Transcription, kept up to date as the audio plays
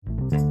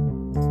Hey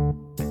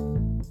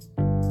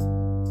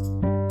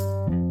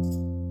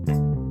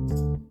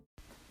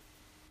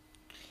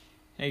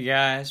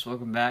guys,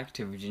 welcome back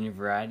to Virginia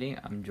Variety.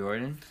 I'm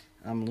Jordan.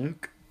 I'm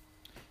Luke.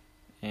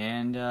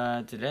 And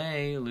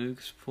today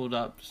Luke's pulled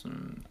up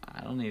some,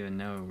 I don't even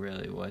know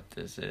really what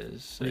this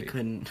is. So we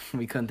couldn't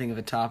think of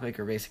a topic,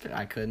 or basically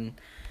I couldn't.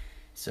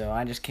 So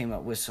I just came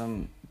up with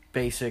some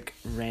basic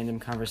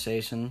random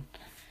conversation,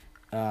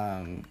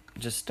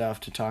 just stuff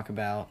to talk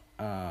about.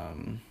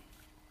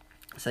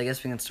 So I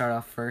guess we can start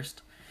off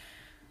first.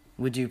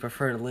 Would you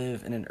prefer to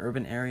live in an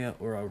urban area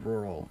or a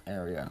rural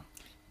area?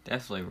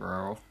 Definitely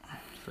rural.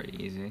 It's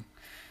pretty easy.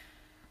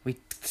 We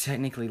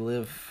technically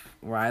live,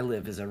 where I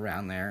live is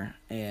around there,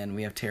 and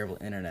we have terrible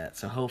internet,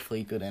 so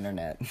hopefully good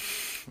internet.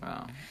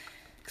 Wow.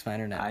 Because my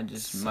internet I'd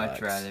just sucks.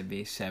 much rather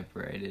be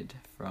separated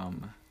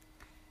from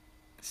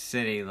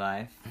city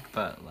life,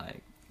 but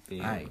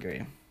I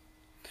agree.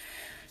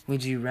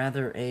 Would you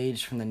rather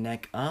age from the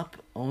neck up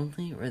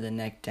only or the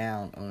neck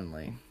down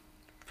only?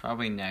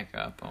 Probably neck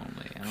up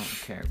only. I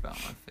don't care about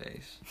my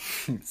face.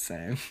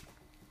 Same.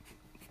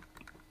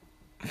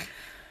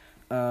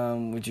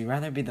 Would you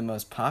rather be the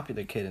most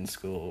popular kid in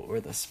school or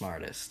the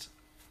smartest?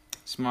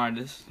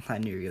 Smartest. I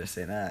knew you were going to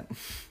say that.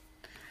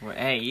 Well,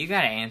 hey, you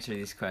gotta answer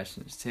these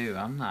questions too.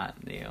 I'm not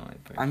the only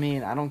person. I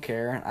mean, I don't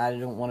care. I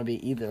don't want to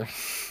be either.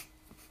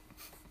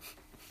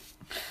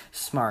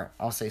 Smart.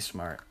 I'll say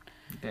smart.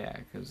 Yeah,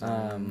 because...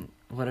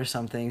 what are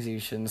some things you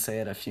shouldn't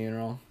say at a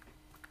funeral?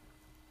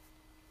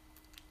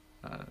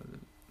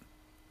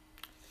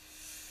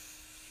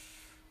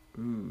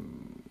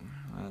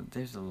 Well,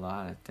 there's a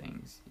lot of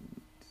things.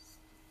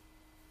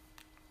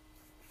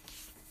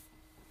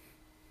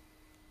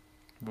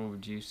 What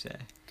would you say?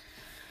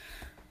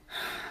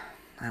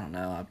 I don't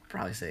know. I'd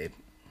probably say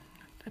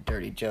a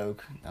dirty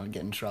joke. I would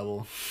get in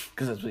trouble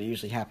because that's what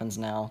usually happens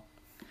now.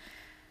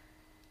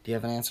 Do you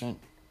have an answer?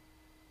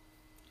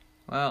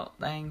 Well,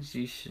 things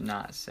you should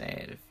not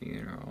say at a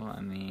funeral.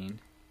 I mean,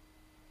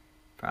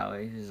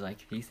 probably is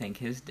like if you think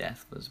his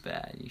death was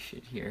bad, you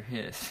should hear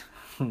his.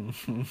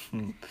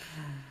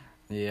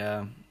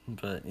 Yeah,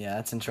 but yeah,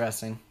 that's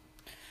interesting.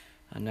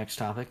 Next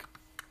topic.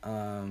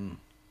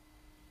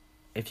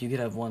 If you could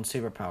have one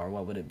superpower,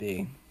 what would it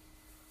be?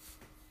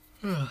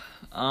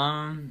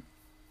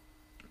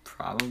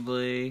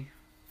 Probably.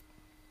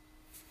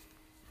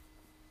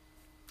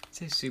 I'd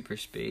say super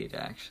speed,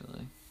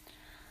 actually.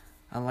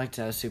 I'd like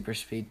to have super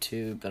speed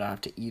too, but I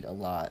have to eat a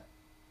lot.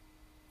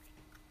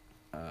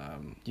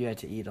 You have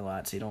to eat a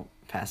lot so you don't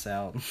pass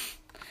out.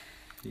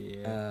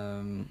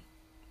 Yeah.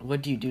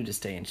 What do you do to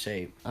stay in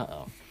shape?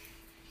 Uh-oh.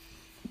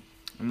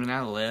 I mean,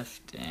 I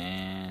lift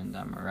and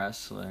I'm a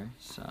wrestler,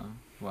 so,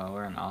 well,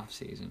 we're in off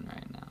season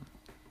right now.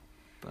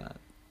 But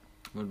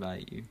what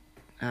about you?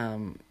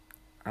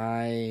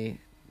 I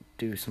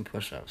do some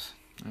push-ups.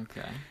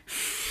 Okay.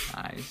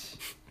 Nice.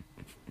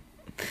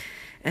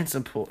 And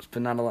some pulls,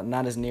 but not a lot,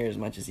 not as near as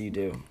much as you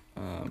do.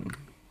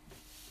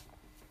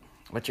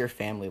 What's your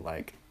family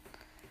like?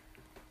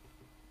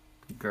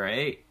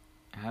 Great.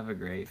 I have a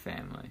great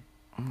family.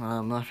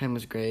 My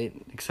family's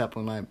great, except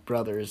when my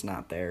brother is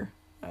not there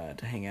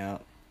to hang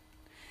out.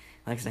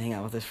 He likes to hang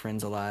out with his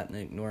friends a lot and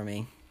ignore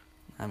me.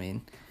 I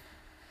mean,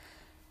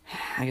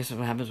 I guess that's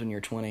what happens when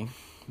you're 20,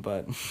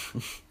 but...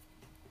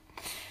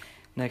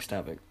 Next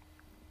topic.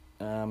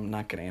 I'm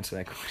not going to answer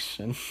that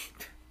question.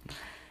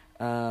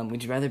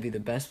 Would you rather be the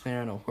best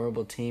player on a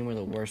horrible team or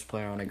the worst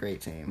player on a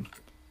great team?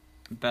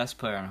 Best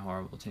player on a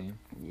horrible team.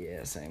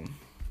 Yeah, same.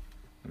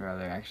 I'd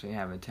rather actually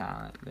have a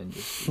talent than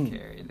just be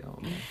carried the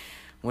whole day.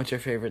 What's your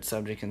favorite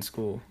subject in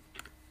school?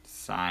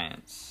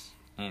 Science.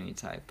 Any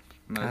type.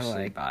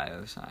 Mostly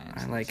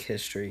bioscience. I like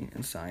history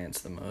and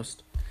science the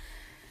most.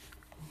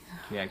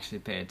 You actually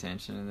pay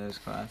attention in those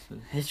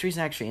classes? History's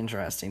actually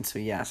interesting, so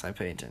yes, I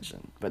pay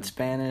attention. But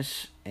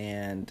Spanish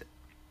and...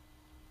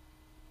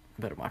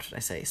 I better watch what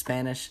I say.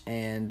 Spanish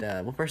and,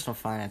 personal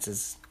finance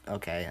is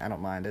okay. I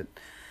don't mind it.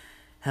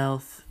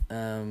 Health,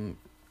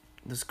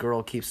 this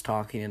girl keeps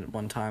talking at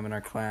one time in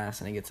our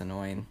class, and it gets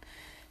annoying.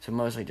 So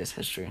mostly just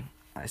history.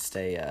 I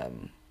stay,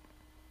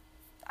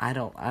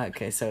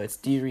 so it's,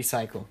 do you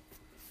recycle?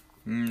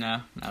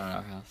 No, not at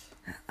our house.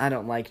 I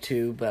don't like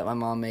to, but my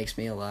mom makes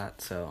me a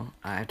lot, so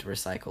I have to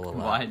recycle a lot.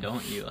 Why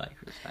don't you like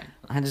recycling?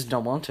 I just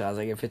don't want to. I was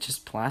like, if it's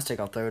just plastic,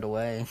 I'll throw it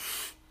away.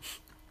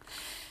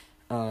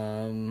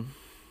 Nope.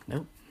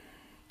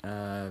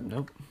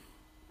 Nope.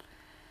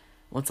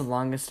 What's the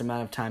longest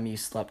amount of time you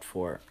slept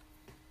for?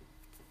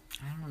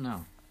 I don't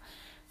know.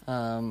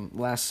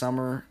 Last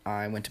summer,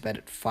 I went to bed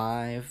at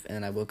 5,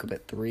 and I woke up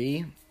at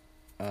 3.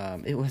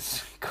 It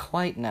was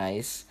quite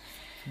nice.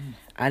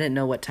 I didn't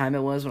know what time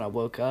it was when I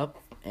woke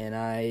up, and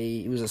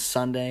it was a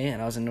Sunday,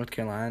 and I was in North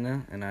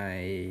Carolina, and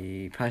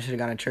I probably should have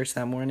gone to church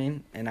that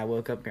morning, and I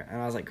woke up,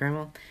 and I was like,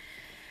 Grandma,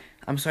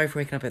 I'm sorry for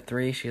waking up at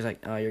 3. She's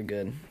like, oh, you're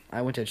good.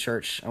 I went to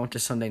church. I went to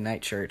Sunday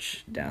night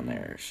church down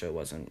there, so it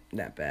wasn't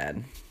that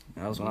bad.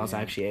 That was when I was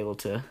actually able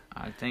to.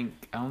 I don't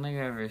think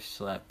I ever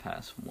slept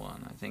past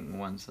 1. I think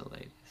 1's the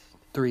latest.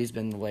 3's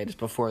been the latest.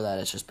 Before that,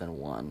 it's just been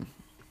 1.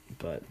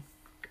 But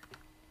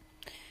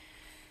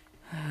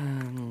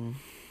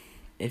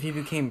If you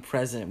became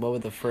president, what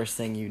would the first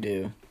thing you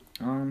do?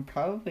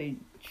 Probably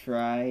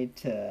try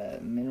to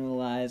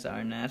minimize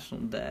our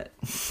national debt.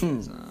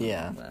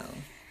 Yeah. Well,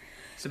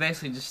 so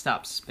basically just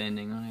stop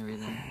spending on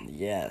everything.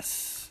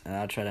 Yes. And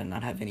I'll try to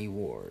not have any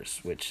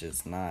wars, which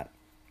is not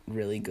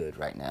really good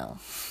right now.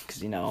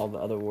 Because, all the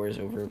other wars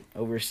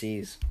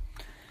overseas.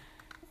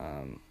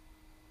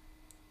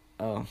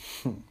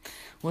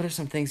 What are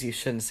some things you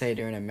shouldn't say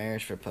during a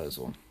marriage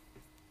proposal?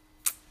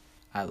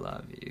 I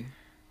love you.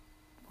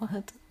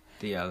 What?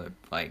 The other,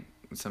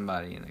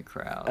 somebody in the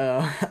crowd.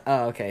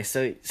 Oh, okay.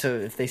 So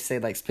if they say,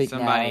 speak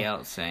somebody now.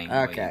 else saying,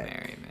 Okay. will you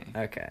marry me?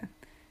 Okay.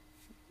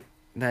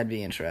 That'd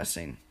be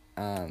interesting.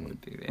 Would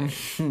be very.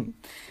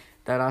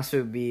 That'd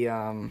also be,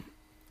 I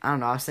don't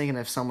know, I was thinking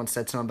if someone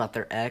said something about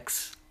their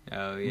ex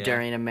Oh, yeah.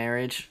 during a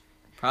marriage.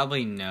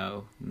 Probably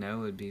no. No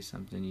would be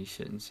something you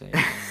shouldn't say.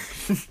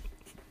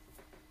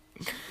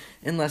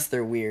 Unless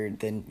they're weird,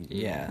 then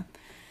yeah.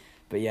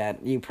 But yeah,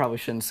 you probably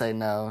shouldn't say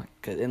no,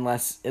 'cause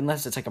unless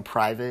it's a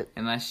private.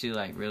 Unless you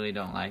really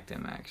don't like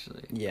them,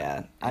 actually.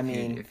 Yeah,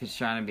 if it's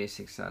trying to be a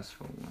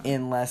successful one.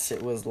 Unless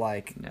it was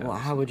No, well,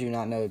 how would you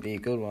not know it'd be a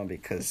good one?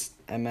 Because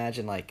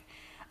imagine I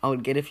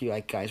would get if you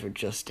guys were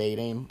just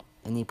dating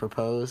and you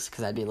proposed,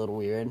 because that'd be a little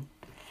weird.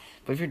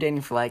 But if you're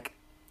dating for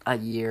a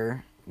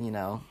year, I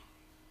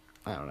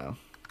don't know.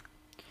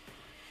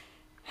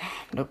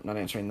 Nope, not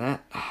answering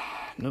that.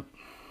 Nope.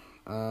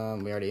 We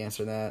already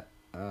answered that.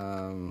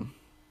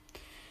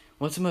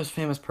 What's the most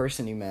famous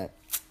person you met?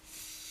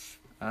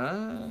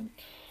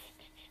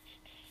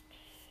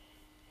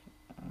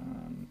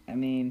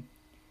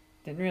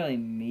 Didn't really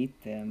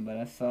meet them, but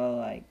I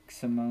saw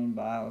Simone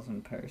Biles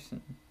in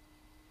person.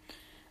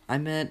 I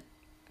met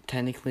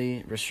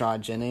technically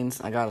Rashad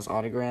Jennings. I got his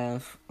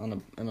autograph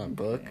in a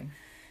book. Okay.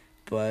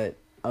 But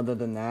other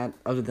than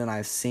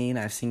I've seen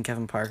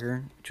Kevin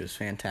Parker, which was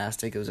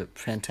fantastic. It was a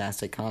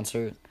fantastic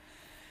concert.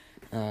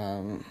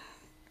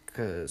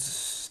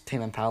 Because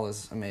Tame Impala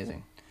is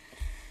amazing.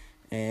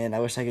 And I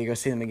wish I could go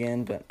see them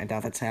again, but I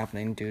doubt that's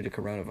happening due to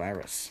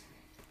coronavirus.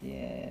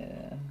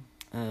 Yeah.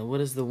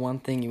 What is the one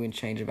thing you would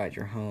change about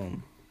your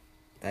home?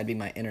 That'd be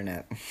my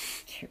internet.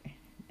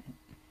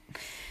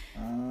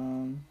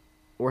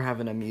 Or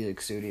having a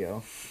music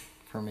studio,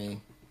 for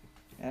me.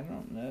 I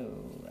don't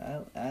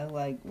know. I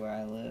like where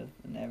I live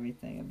and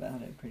everything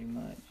about it pretty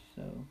much,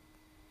 so.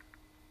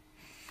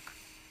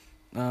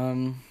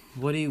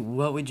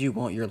 What would you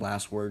want your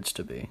last words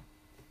to be?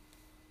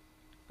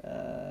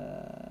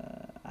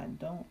 I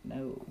don't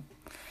know.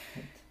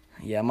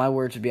 Yeah, my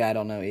words would be I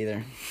don't know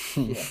either.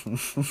 Yeah.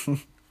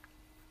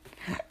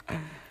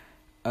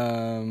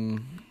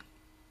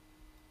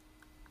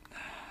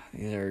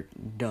 These are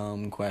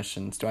dumb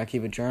questions. Do I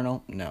keep a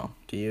journal? No.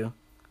 Do you?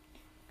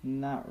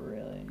 Not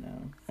really,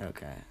 no.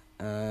 Okay.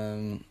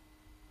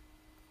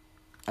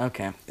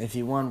 Okay. If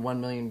you won $1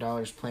 million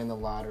playing the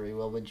lottery,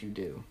 what would you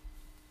do?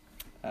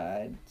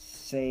 I'd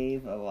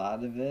save a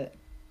lot of it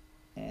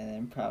and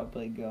then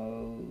probably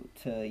go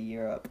to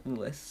Europe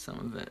with some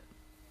of it.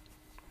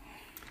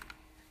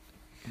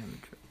 Have a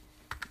trip.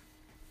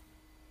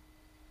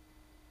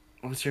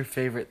 What's your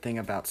favorite thing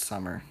about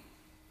summer?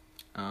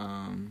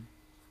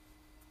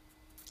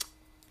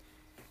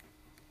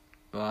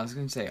 Well, I was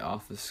going to say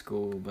off of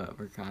school, but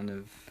we're kind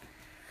of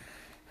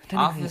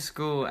off of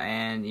school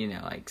and,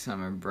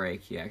 summer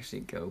break, you actually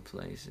go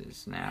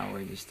places. Now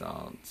we're just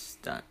all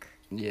stuck.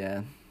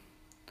 Yeah.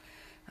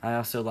 I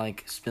also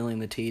like spilling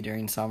the tea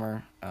during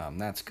summer.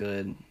 That's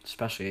good,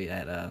 especially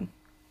at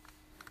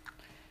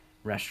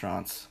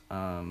restaurants.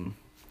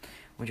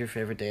 What's your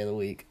favorite day of the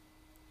week?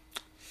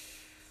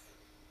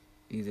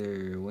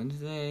 Either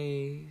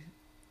Wednesday,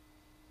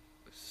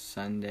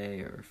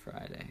 Sunday, or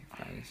Friday.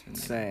 Friday, Sunday.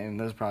 Same.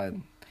 Those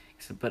probably.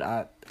 But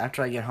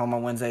after I get home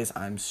on Wednesdays,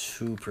 I'm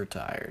super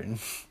tired.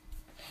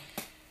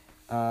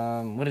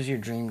 What is your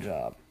dream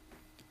job?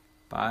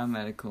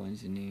 Biomedical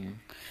engineer.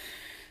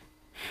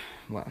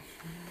 Well,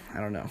 I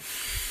don't know.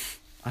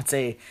 I'd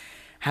say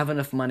have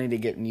enough money to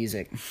get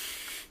music.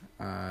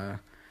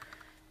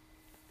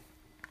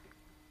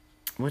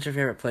 What's your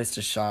favorite place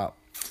to shop?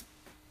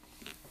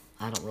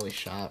 I don't really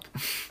shop.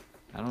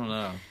 I don't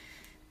know.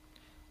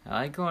 I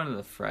like going to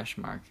the Fresh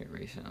Market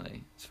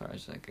recently, as far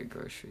as a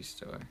grocery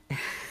store. I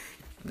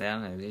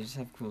don't know, they just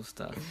have cool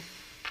stuff.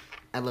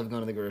 I love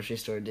going to the grocery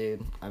store,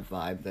 dude. I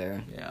vibe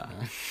there. Yeah.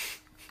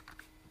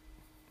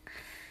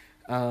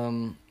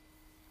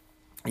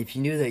 If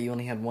you knew that you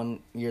only had 1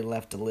 year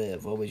left to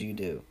live, what would you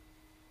do?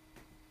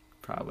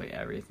 Probably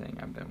everything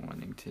I've been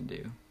wanting to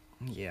do.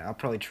 Yeah, I'll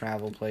probably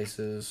travel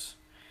places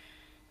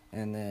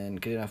and then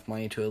get enough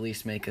money to at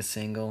least make a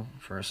single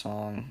for a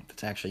song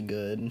that's actually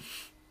good.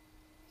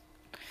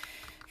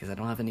 Because I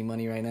don't have any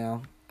money right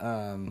now.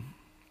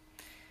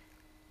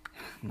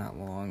 Not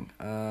long.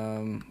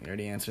 We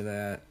already answered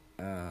that.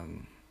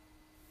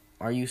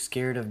 Are you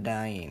scared of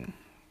dying?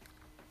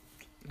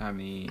 I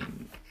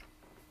mean,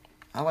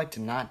 I like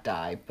to not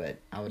die, but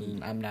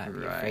I'm not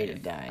afraid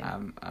of dying.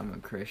 I'm a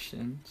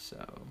Christian,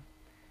 so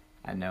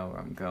I know where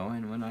I'm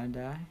going when I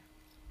die.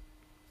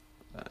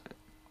 But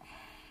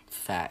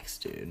Facts,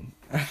 dude.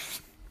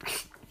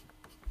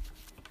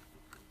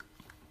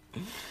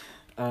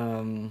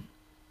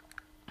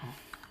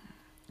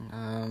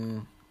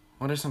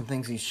 What are some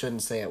things you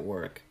shouldn't say at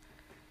work?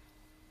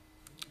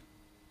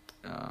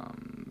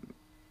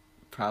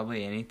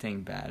 Probably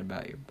anything bad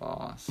about your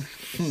boss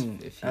if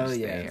he's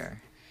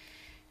there.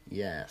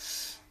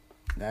 Yes.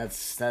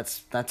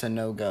 That's a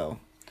no-go.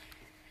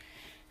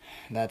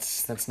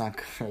 That's not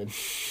good.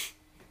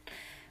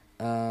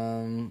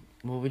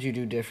 What would you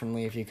do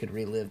differently if you could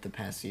relive the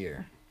past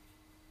year?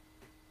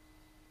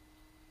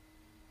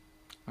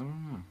 I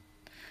don't know.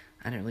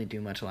 I didn't really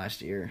do much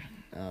last year,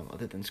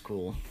 other than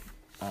school.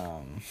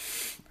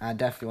 I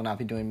definitely will not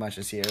be doing much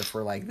this year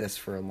for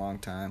a long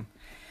time.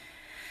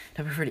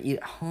 I prefer to eat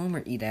at home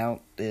or eat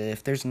out.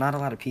 If there's not a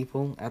lot of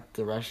people at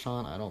the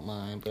restaurant, I don't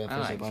mind. But if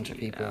there's a bunch of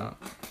people,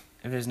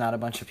 if there's not a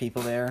bunch of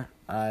people there,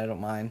 I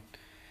don't mind.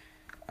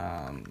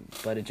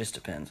 But it just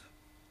depends.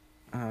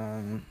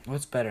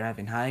 What's better,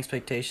 having high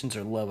expectations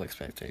or low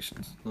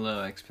expectations?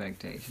 Low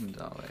expectations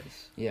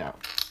always. Yeah,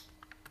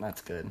 that's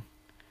good.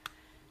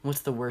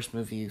 What's the worst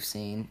movie you've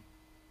seen?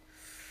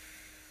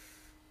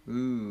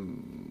 Ooh.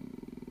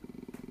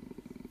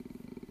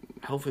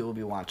 Hopefully we'll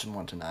be watching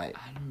one tonight.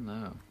 I don't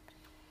know.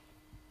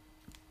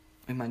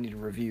 We might need to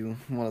review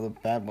one of the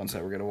bad ones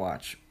that we're going to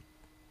watch.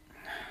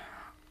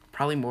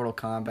 Probably Mortal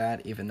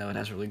Kombat, even though it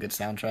has a really good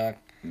soundtrack.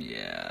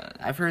 Yeah.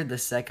 I've heard the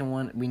second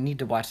one. We need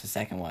to watch the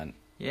second one.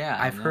 Yeah,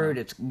 I've heard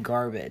it's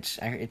garbage.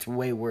 It's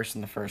way worse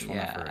than the first one.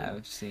 Yeah,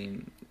 I've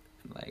seen,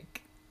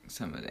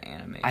 some of the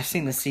animation. I've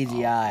seen the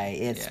CGI.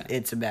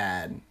 It's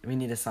bad. We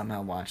need to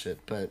somehow watch it,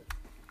 but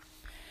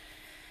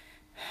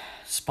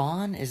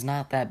Spawn is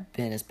not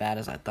been as bad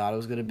as I thought it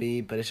was gonna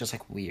be, but it's just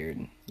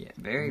weird. Yeah,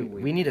 very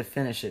weird. We need to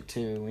finish it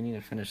too. We need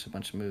to finish a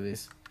bunch of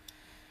movies.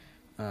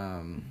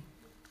 The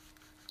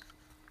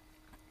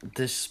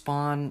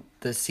Spawn,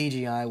 the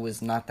CGI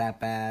was not that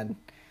bad,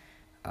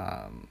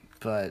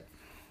 but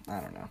I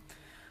don't know.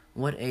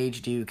 What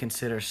age do you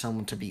consider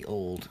someone to be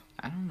old?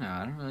 I don't know.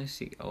 I don't really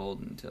see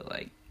old until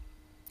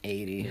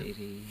 80.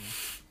 80.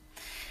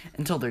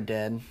 Until they're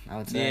dead, I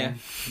would say.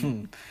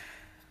 Yeah.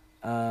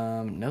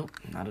 Nope,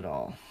 not at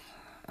all.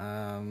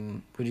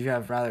 Would you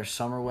have rather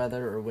summer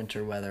weather or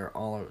winter weather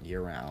all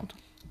year round?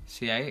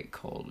 See, I get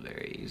cold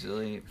very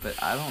easily, but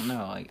I don't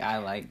know. I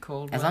like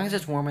cold As long as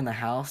it's warm in the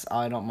house,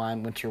 I don't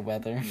mind winter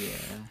weather.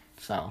 Yeah.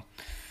 So.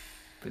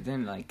 But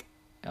then,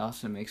 it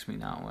also makes me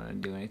not want to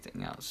do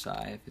anything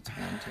outside if it's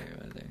winter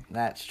weather.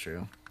 That's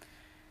true.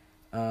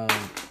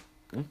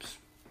 Oops.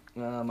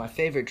 My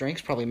favorite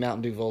drink's probably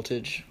Mountain Dew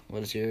Voltage.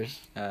 What is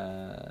yours?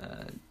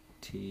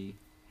 Tea.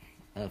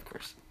 Of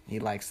course. He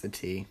likes the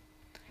tea.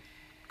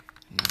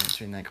 I'm not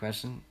answering that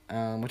question.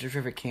 What's your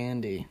favorite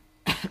candy?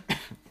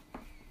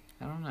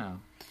 I don't know.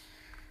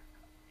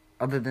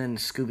 Other than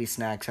Scooby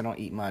Snacks, I don't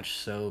eat much,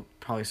 so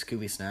probably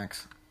Scooby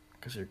Snacks,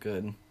 because they're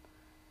good.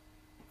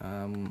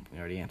 We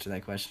already answered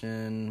that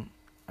question.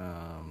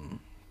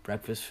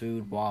 Breakfast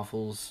food,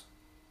 waffles.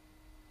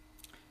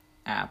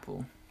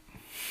 Apple.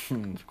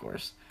 Of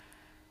course.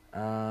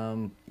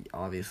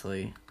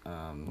 Obviously.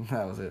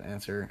 That was the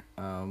answer.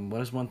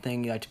 What is one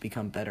thing you like to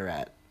become better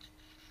at?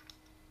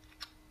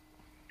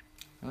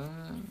 I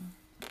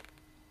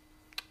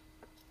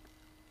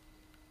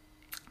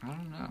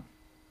don't know.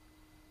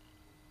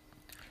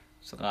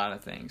 It's a lot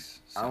of things.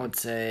 So. I would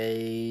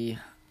say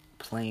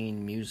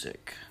playing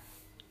music,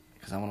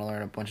 because I want to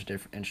learn a bunch of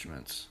different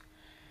instruments.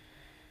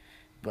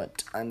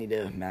 But I need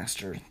to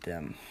master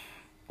them.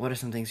 What are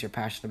some things you're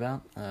passionate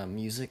about?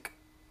 Music,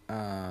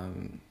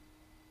 vinyl,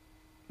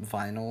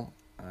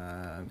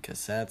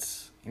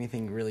 cassettes,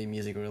 anything really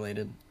music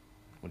related.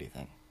 What do you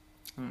think?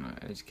 I don't know.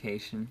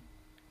 Education,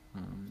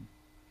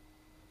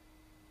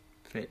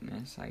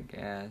 fitness, I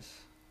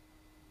guess.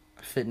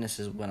 Fitness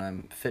when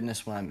I'm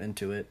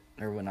into it,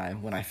 or when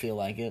I feel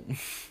like it.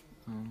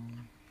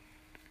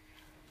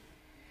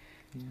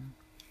 Yeah.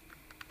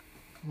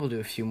 We'll do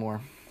a few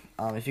more.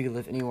 If you could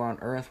live anywhere on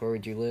Earth, where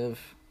would you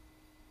live?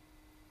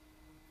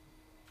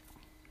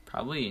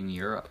 Probably in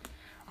Europe.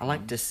 I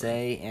like to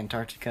say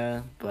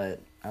Antarctica, but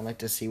I like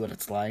to see what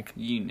it's like.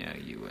 You know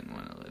you wouldn't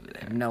want to live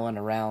there. No one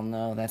around,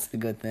 though. That's the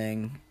good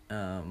thing.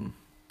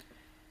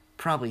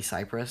 Probably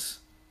Cyprus.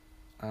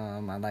 I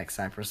like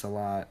Cyprus a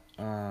lot.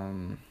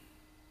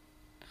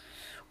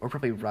 Or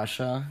probably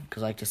Russia,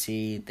 because I like to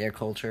see their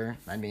culture.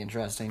 That'd be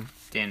interesting.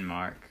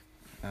 Denmark.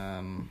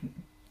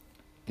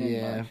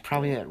 Yeah,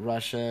 probably at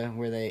Russia,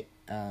 where they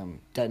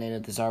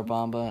detonated the Tsar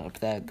Bomba up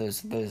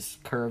those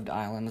curved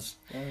islands.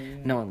 Oh, yeah.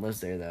 No one lives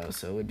there though,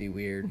 so it would be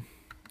weird.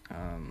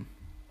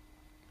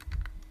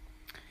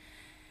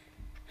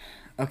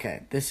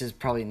 Okay, this is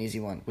probably an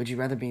easy one. Would you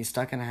rather be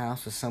stuck in a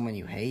house with someone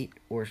you hate,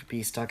 or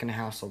be stuck in a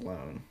house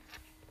alone?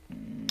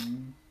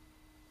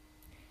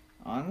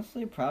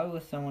 Honestly, probably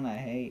with someone I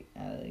hate.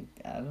 I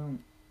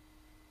don't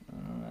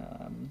know.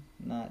 I'm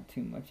not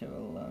too much of a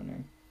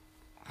loner.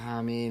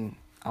 I mean,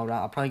 I'll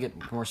probably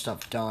get more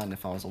stuff done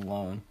if I was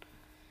alone.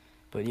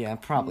 But yeah, I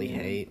probably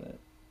hate.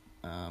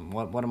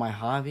 What are my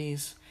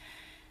hobbies?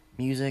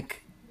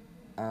 Music,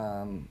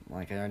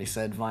 Like I already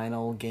said,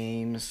 vinyl,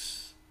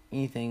 games,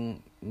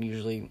 anything,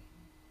 usually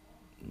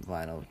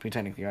vinyl. We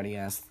technically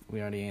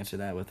we already answered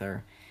that with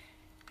our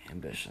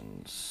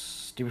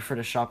ambitions. Do you prefer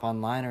to shop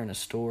online or in a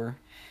store?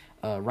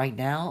 Right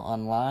now,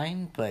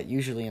 online, but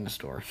usually in a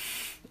store.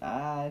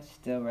 I'd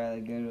still rather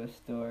go to a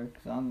store,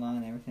 because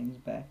online everything's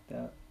backed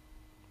up.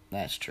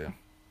 That's true.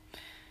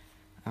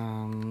 I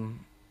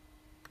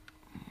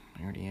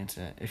already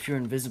answered that. If you're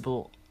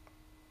invisible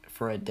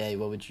for a day,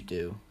 what would you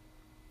do?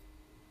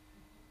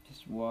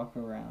 Just walk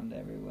around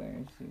everywhere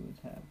and see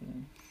what's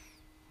happening.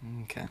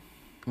 Okay.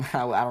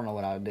 I don't know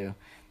what I would do.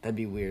 That'd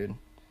be weird.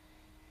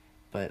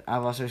 But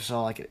I've also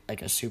saw like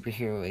a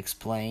superhero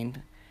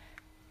explained.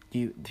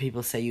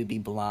 People say you'd be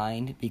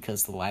blind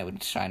because the light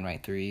would shine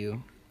right through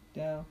you.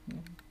 Yeah.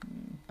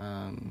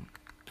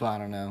 But I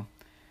don't know.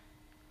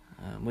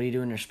 What do you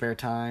do in your spare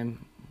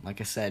time? Like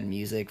I said,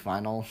 music,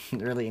 vinyl,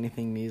 really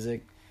anything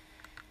music.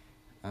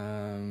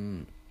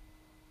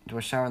 Do I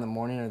shower in the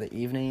morning or the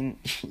evening?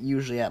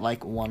 Usually at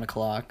like 1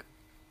 o'clock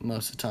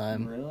most of the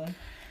time. Really?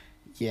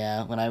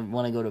 Yeah, when I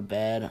want to go to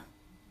bed,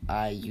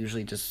 I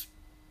usually just,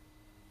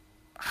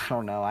 I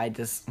don't know, It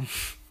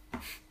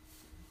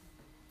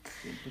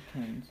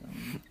depends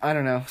on... I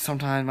don't know,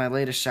 sometimes my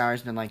latest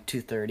shower's been like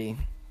 2:30.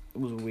 It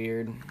was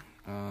weird.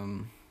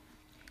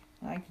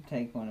 I could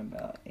take one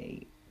about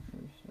 8 or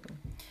so.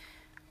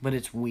 But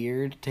it's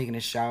weird taking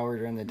a shower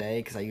during the day,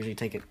 because I usually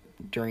take it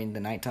during the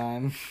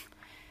nighttime.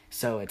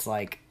 So it's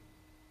like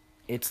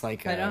If I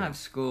don't have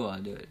school,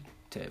 I'll do it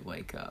to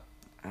wake up.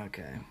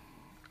 Okay.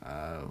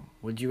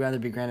 Would you rather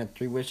be granted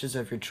 3 wishes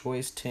of your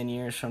choice 10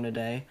 years from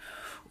today,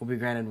 or be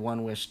granted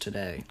 1 wish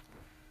today?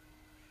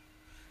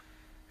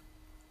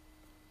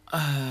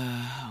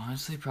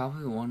 Honestly,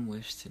 probably 1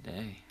 wish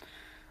today.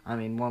 I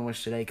mean, 1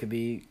 wish today could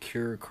be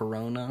cure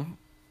corona.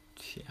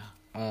 Yeah.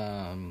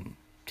 $10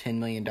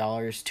 million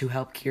to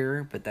help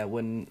cure, but that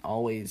wouldn't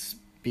always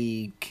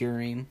be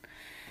curing.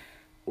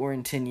 Or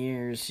in 10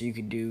 years, you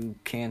could do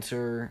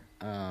cancer,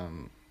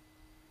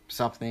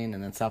 something,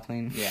 and then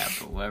something. Yeah,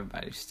 but will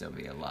everybody still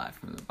be alive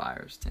from the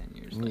virus 10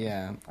 years later?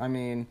 Yeah, I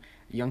mean,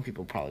 young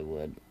people probably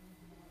would.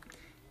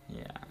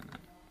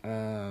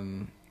 Yeah.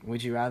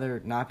 Would you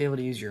rather not be able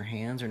to use your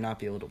hands or not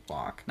be able to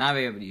walk? Not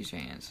be able to use your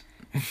hands.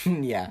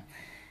 Yeah.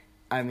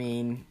 I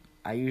mean,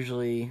 I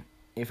usually,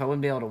 if I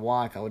wouldn't be able to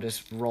walk, I would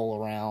just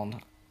roll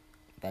around.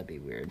 That'd be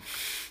weird.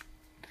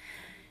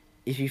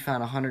 If you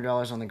found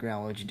 $100 on the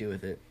ground, what would you do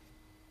with it?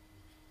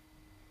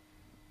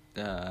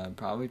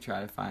 Probably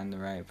try to find the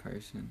right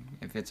person.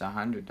 If it's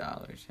 $100,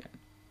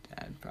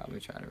 I'd probably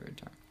try to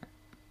return it.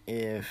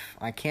 If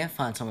I can't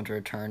find someone to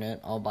return it,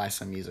 I'll buy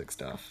some music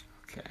stuff.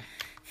 Okay.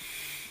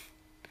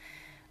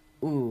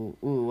 Ooh,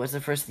 what's the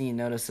first thing you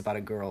notice about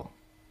a girl?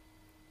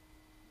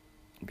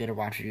 Better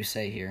watch what you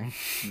say here.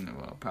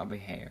 Well, probably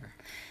hair.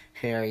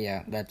 Hair,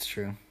 yeah, that's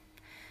true.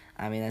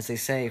 I mean, as they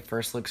say,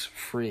 first looks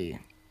free.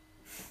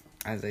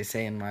 As they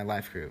say in my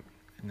life group.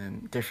 And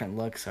then different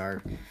looks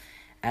are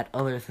at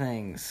other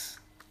things.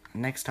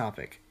 Next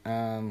topic.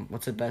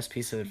 What's the best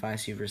piece of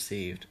advice you've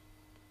received?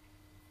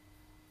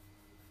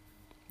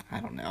 I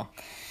don't know.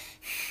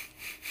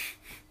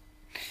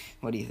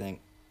 What do you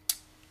think?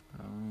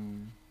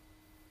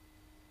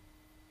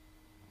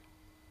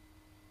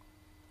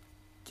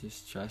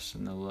 Just trust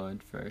in the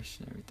Lord first,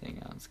 and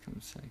everything else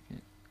comes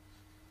second.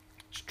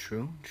 It's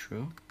true.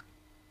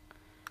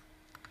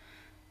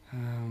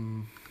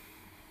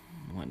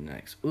 What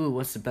next? Ooh,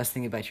 what's the best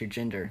thing about your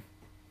gender?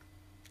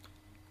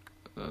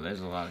 Well, there's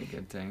a lot of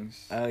good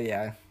things. Oh,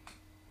 yeah.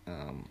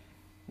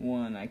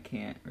 One I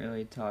can't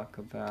really talk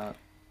about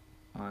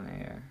on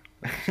air.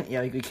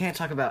 Yeah, we can't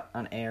talk about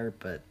on air,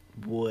 but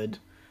would.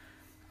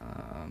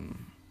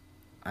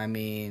 I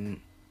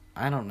mean,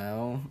 I don't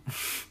know.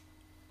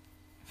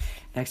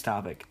 Next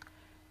topic.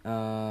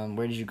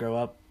 Where did you grow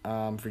up?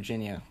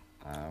 Virginia.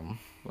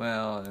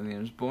 Well, I mean, I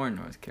was born in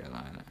North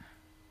Carolina.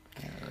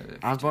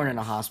 I was born in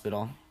a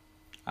hospital.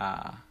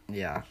 Ah.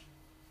 Yeah.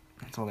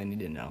 That's all they need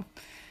to know.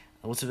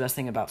 What's the best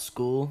thing about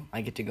school?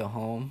 I get to go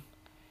home.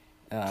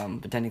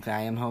 But technically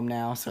I am home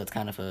now, so it's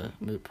kind of a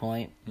moot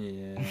point.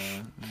 Yeah.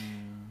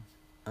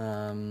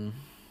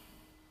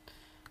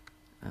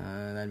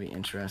 That'd be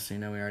interesting.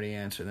 No, we already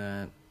answered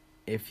that.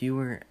 If you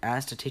were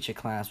asked to teach a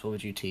class, what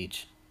would you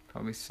teach?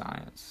 Probably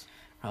science.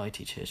 Probably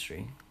teach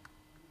history.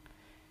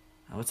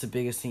 What's the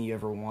biggest thing you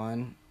ever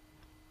won?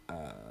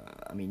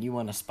 I mean, you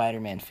won a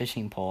Spider-Man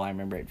fishing pole, I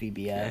remember, at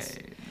VBS.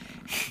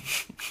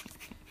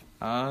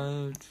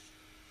 Okay.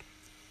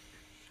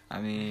 I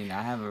mean,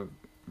 I have a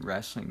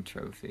wrestling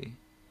trophy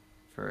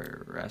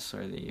for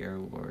Wrestler of the Year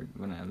award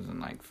when I was in,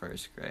 like,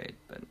 1st grade,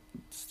 but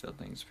still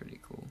think it's pretty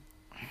cool.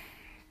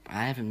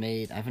 I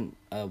haven't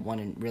won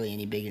in really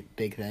any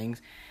big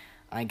things.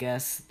 I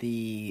guess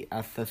the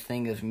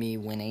thing of me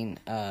winning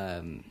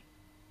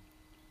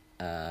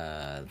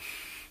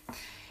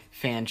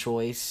fan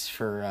choice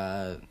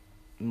for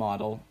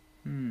model.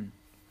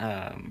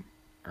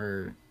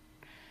 Or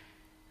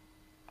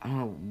I don't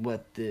know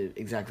what the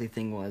exactly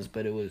thing was,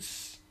 but it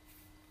was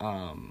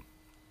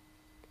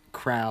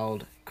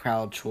crowd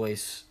crowd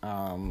choice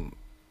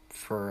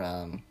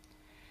for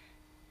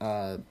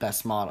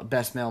best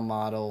male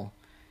model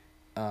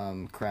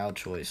crowd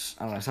choice.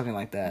 I don't know, something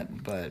like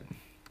that, but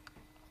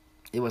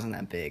it wasn't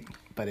that big,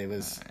 but it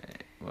was.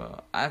 Alright.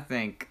 Well, I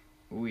think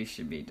we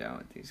should be done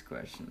with these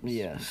questions.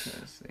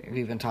 Yes,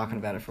 we've been talking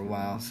about it for a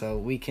while, so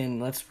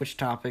let's switch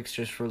topics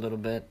just for a little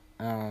bit.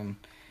 Time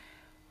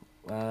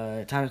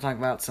to talk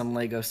about some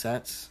Lego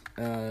sets.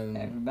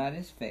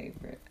 Everybody's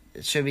favorite.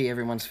 It should be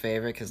everyone's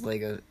favorite because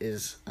Lego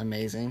is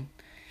amazing.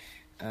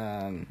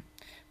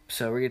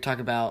 So we're gonna talk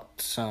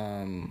about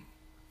some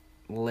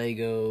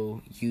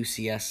Lego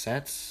UCS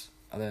sets,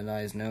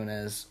 otherwise known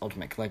as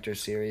Ultimate Collector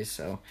Series.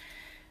 So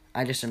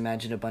I just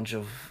imagined a bunch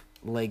of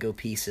Lego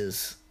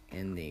pieces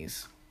in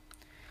these.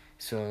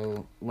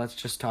 So let's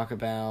just talk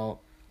about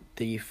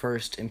the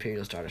first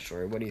Imperial Star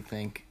Destroyer. What do you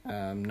think?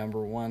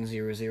 Number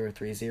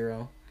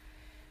 10030.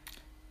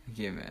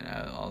 Giving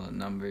out all the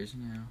numbers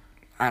now.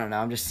 I don't know.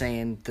 I'm just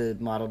saying the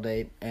model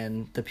date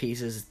and the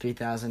piece is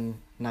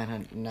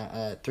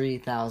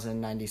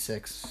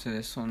 3096. So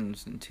this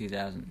one's in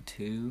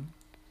 2002.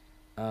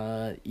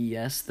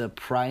 Yes. The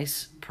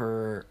price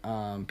per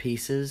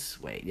pieces.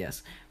 Wait,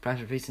 yes.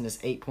 Price per piece is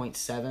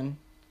 8.7.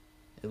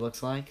 It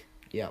looks like.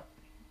 Yep.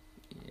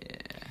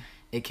 Yeah.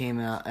 It came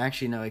out.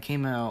 Actually, no. It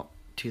came out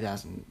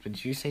 2000.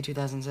 Did you say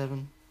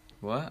 2007?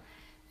 What?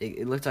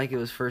 It looked like it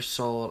was first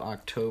sold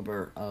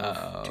October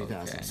of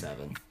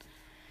 2007.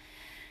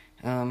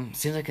 Okay.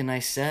 Seems like a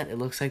nice set. It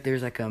looks like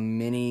there's like a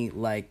mini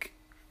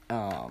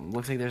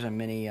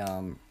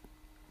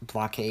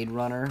blockade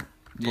runner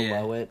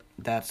below it.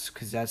 That's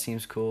because that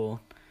seems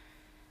cool.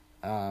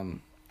 I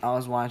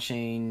was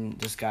watching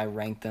this guy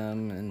rank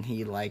them, and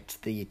he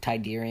liked the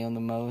Tidarium the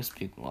most.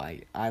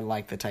 I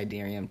like the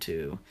Tidarium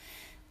too,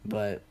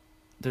 but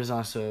there's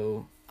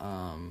also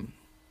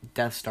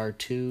Death Star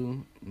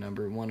 2,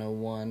 number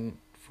 101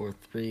 for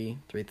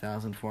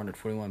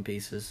 3,441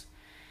 pieces.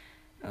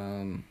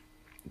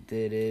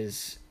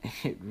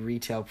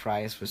 Retail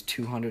price was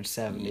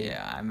 $270.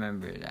 Yeah, I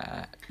remember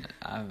that.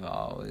 I've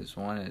always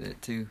wanted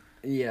it too.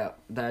 Yeah,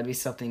 that'd be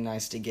something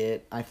nice to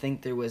get. I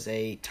think there was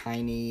a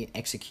tiny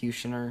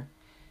Executioner,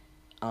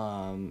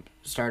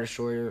 Star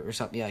Destroyer or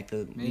something like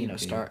the Maybe.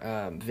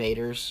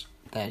 Vaders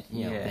that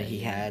that he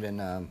had in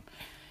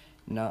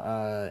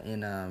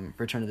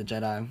Return of the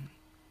Jedi.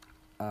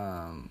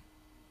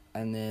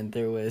 And then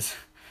there was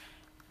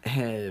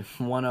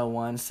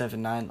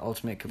 10179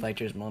 Ultimate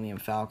Collector's Millennium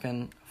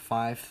Falcon,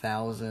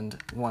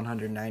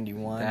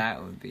 5,191.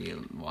 That would be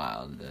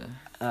wild to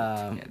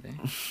put together.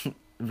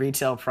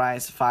 Retail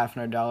price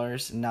 $500,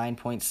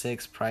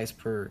 9.6 price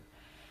per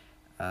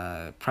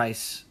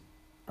price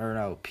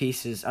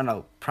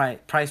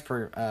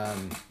per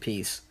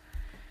piece.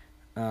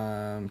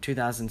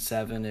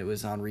 2007 it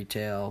was on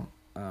retail,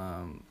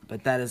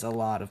 but that is a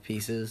lot of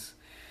pieces.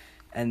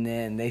 And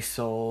then they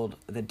sold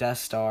the Death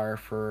Star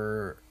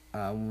for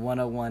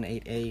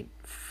 10188,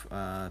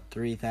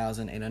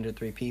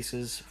 3,803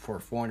 pieces for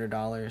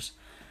 $400.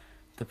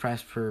 The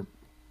price per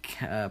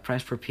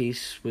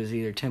piece was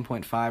either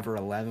 10.5 or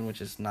 11,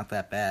 which is not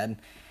that bad.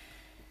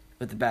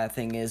 But the bad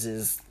thing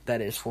is that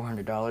it's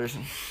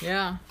 $400.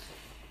 Yeah.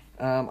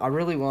 I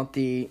really want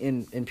the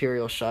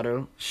Imperial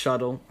shuttle.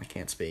 I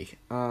can't speak.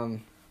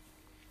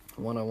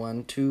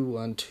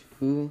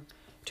 101,212,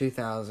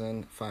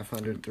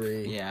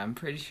 2,503. Yeah, I'm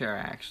pretty sure I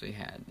actually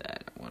had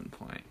that at one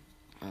point.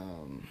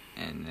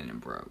 And then it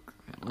broke,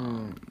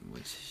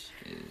 which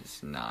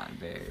is not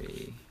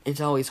very. It's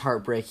always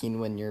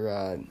heartbreaking when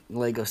your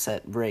Lego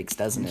set breaks,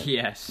 doesn't it?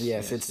 Yes.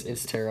 Yes,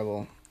 it's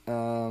terrible.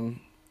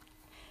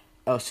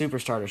 Super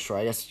Star Destroyer,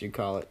 I guess you'd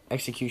call it.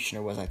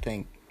 Executioner was, I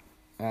think,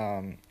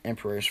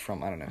 Emperor's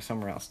from, I don't know,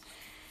 somewhere else.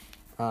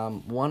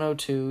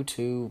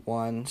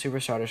 10221 Super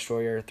Star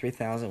Destroyer,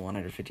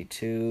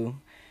 3,152,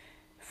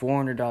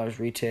 $400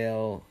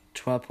 retail,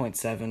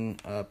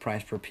 12.7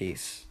 price per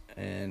piece.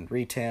 And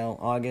retail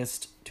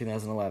August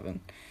 2011.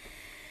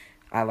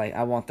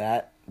 I want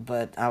that,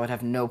 but I would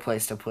have no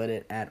place to put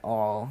it at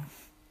all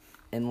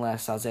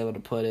unless I was able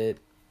to put it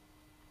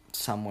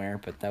somewhere,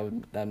 but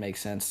that makes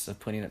sense of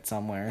putting it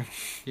somewhere.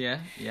 Yeah.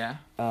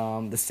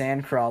 The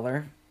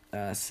Sandcrawler,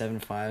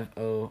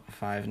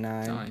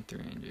 75059. Only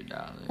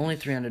 $300. Only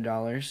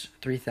 $300,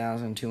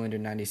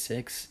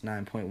 3,296,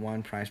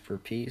 9.1 price per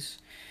piece.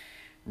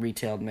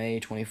 Retailed May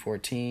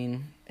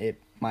 2014. It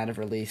might have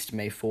released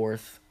May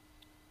 4th.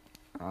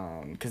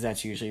 Because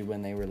that's usually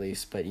when they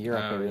release, but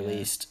Europe it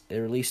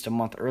released a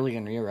month earlier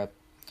in Europe.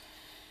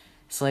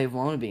 Slave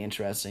 1 would be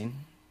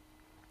interesting.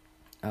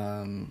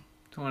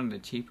 It's one of the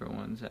cheaper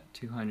ones at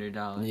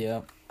 $200.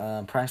 Yep.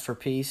 Price per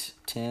piece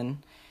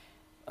 10.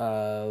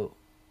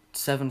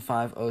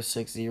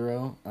 75060.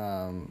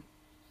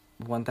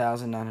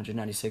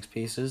 1,996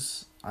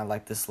 pieces. I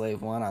like the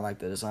Slave 1. I like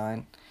the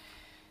design.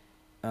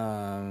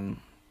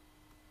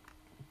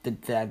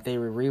 That they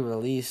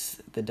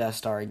re-released the Death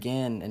Star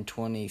again in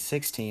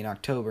 2016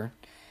 October.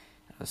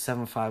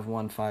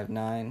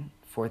 75159,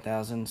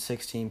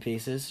 4,016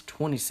 pieces,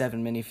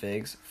 27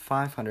 minifigs,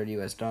 $500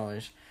 US,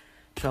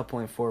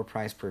 12.4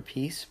 price per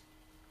piece.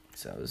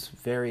 So it was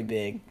very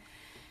big.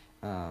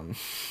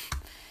 It's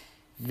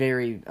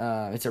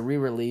a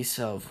re-release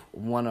of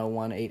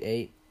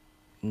 10188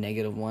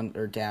 -1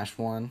 or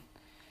 -1.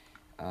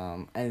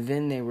 And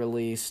then they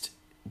released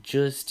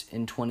just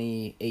in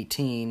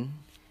 2018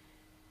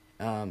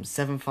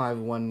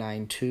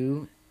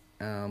 75192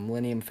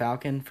 Millennium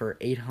Falcon for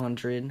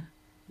 $800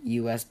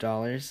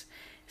 US,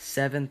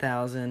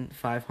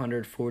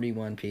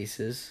 7,541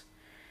 pieces.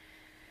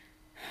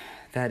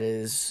 That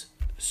is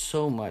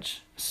so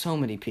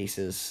many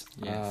pieces.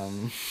 Yes.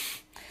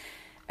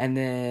 And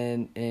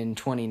then in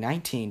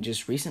 2019,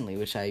 just recently,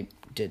 which I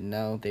didn't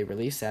know, they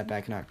released that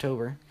back in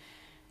October.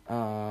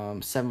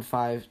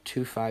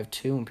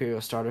 75252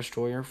 Imperial Star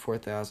Destroyer,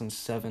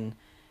 4,700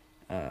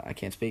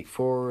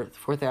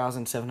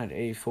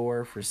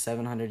 4,784 for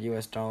 $700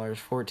 US,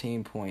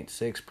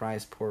 14.6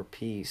 price per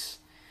piece.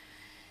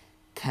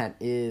 That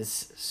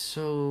is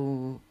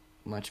so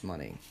much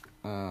money.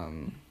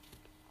 And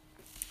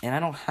I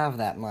don't have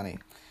that money.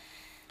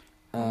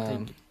 I don't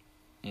think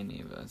any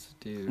of us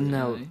do.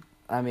 No, really.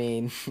 I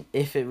mean,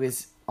 if it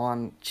was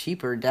on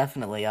cheaper,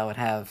 definitely I would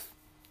have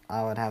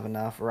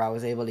enough, or I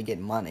was able to get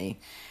money,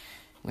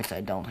 which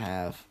I don't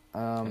have.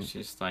 It's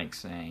just like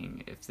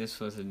saying, if this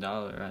was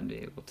 $1, I'd be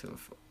able to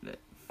afford it.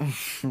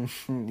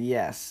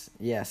 Yes,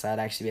 I'd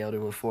actually be able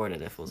to afford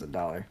it if it was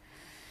 $1.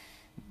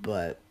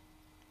 But,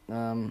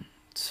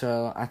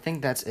 so I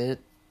think that's it,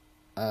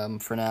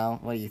 for now.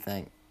 What do you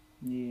think?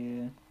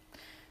 Yeah.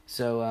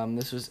 So,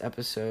 this was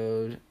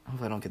episode, I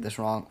hope I don't get this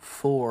wrong,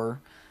 4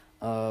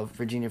 of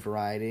Virginia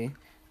Variety,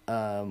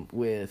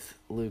 with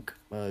Luke,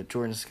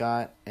 Jordan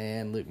Scott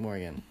and Luke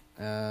Morgan.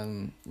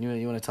 You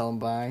want to tell them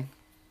bye?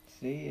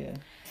 See ya.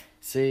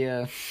 See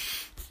ya.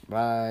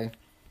 Bye.